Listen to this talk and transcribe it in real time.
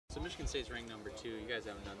So Michigan State's ranked number 2. You guys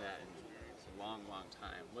haven't done that in a long, long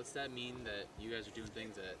time. What's that mean that you guys are doing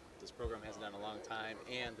things that this program hasn't done in a long time,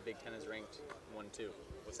 and the Big Ten is ranked 1-2?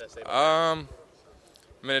 What's that say about I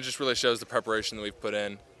mean, it just really shows the preparation that we've put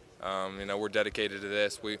in. We're dedicated to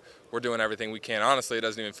this. We're doing everything we can. Honestly, it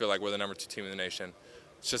doesn't even feel like we're the number 2 team in the nation.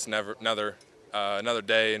 It's just another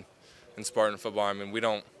day in Spartan football. I mean, we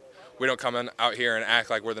don't come out here and act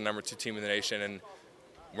like we're the number 2 team in the nation, and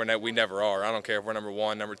we never are. I don't care if we're number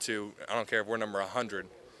 1, number 2. I don't care if we're number 100.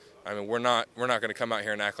 I mean, we're not going to come out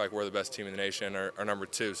here and act like we're the best team in the nation or number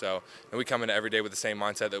 2. So, and we come into every day with the same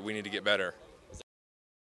mindset that we need to get better.